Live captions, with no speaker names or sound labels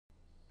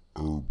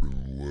Urban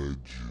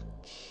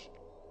Legends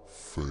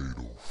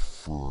Fatal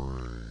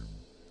Frame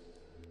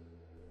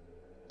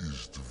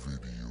is the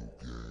video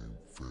game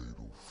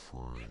Fatal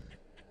Frame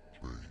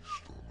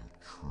based on a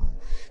true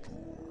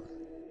story.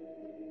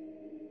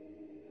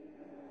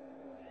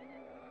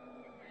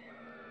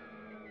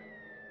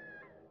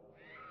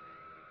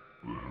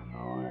 The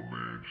Himura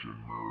Mansion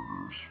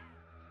Murders.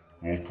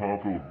 The most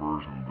popular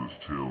version of this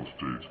tale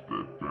states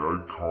that bad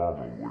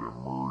karma would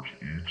emerge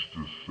each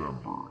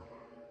December.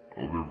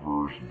 Other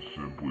versions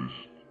simply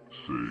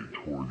say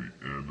toward the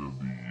end of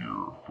the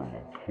year from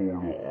a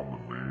portal on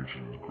the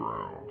mansion's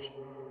grounds.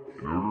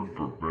 In order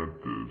to prevent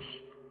this,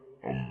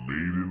 a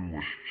maiden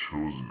was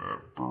chosen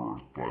at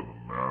birth by the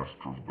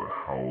master of the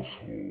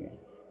household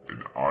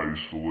and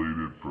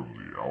isolated from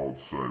the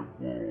outside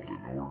world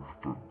in order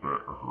to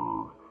prevent her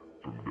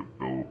from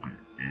developing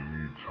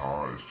any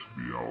ties to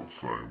the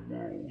outside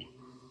world,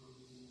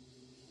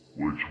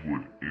 which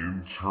would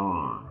in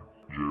turn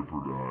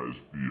jeopardize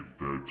the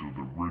effect of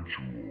the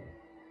ritual.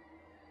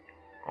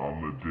 On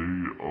the day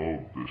of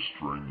the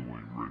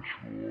strangling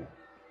ritual,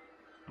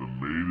 the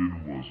maiden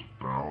was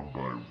bound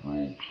by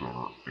ropes on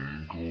her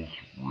ankles,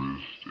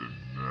 wrists, and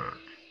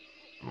neck.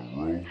 The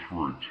ropes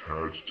were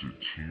attached to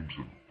teams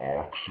of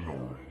oxen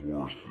or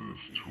horses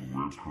to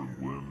rip her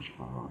limbs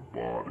from her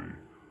body,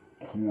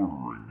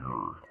 quartering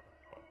her.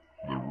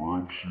 The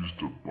ropes used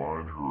to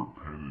bind her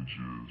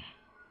appendages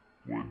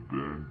would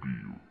then be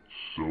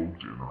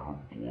soaked in her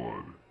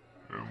blood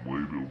and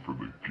laid over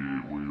the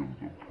gateway of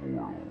the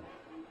portal.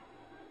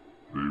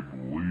 They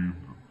believed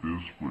that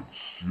this would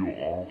seal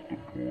off the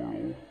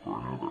portal for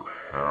another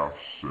half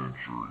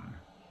century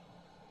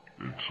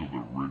until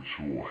the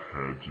ritual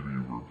had to be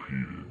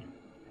repeated.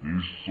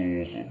 These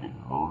souls of the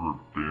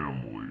murdered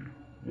family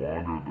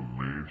wander the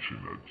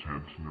mansion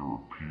attempting to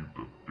repeat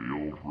the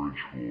failed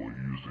ritual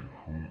using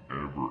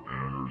whomever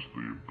enters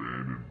the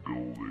abandoned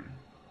building.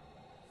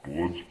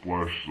 Blood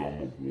splashes on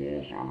the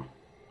walls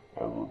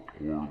are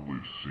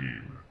reportedly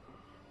seen,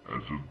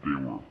 as if they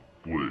were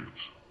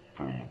flicked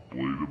from the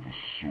blade of a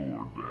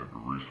sword that had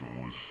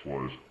recently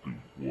sliced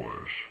through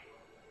flesh.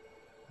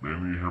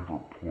 Many have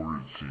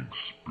reported seeing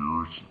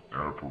spirits and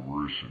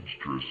apparitions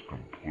dressed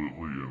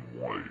completely in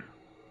white,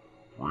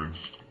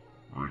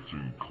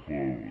 rinsing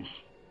clothes.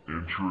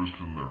 Interest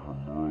in the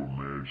Himura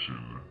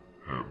Mansion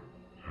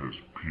has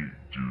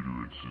peaked due to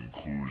its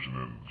inclusion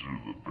into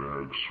the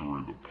backstory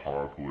of the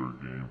popular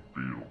game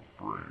Fatal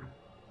Frame.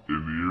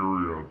 In the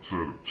area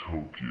outside of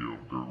Tokyo,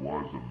 there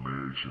lies a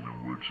mansion in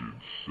which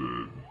it's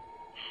said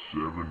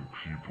 7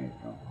 people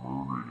were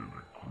murdered in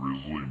a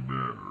grisly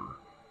manner.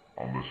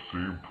 On the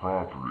same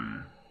property,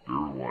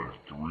 there lie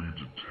 3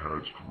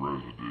 detached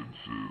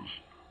residences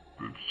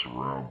that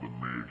surround the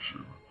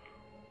mansion,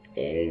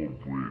 all of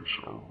which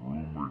are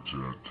rumored to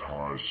have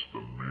ties to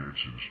the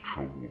mansion's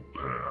troubled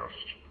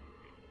past.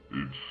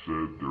 It's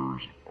said there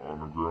is an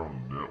underground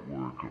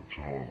network of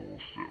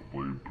tunnels that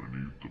lay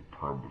beneath the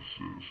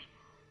premises,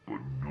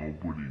 but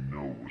nobody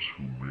knows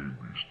who made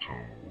these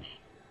tunnels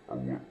or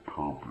what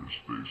purpose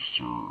they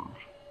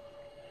served.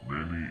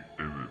 Many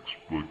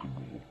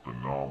inexplicable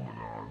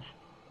phenomenons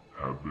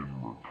have been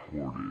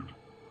reported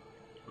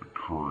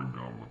occurring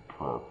on the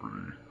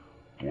property.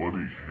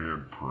 Bloody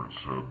handprints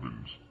have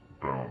been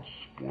found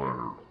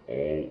splattered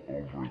all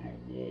over the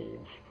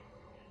walls.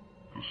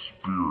 The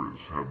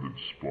spirits have been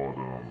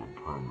spotted on the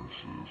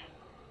premises,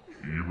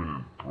 even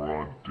in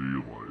broad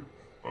daylight.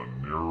 A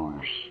narrow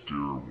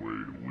stairway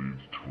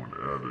leads to an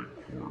attic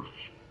course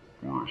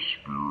where a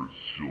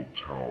spirit-sealed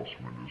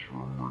talisman is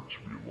rumored to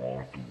be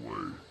locked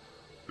away.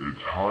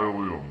 It's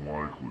highly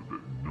unlikely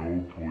that no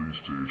police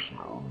station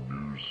or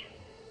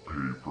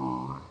newspaper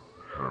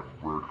have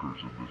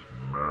records of this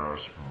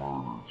mass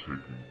murder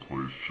taking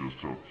place just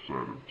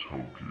outside of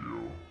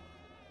Tokyo.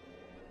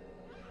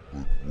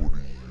 But what do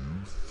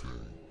you think?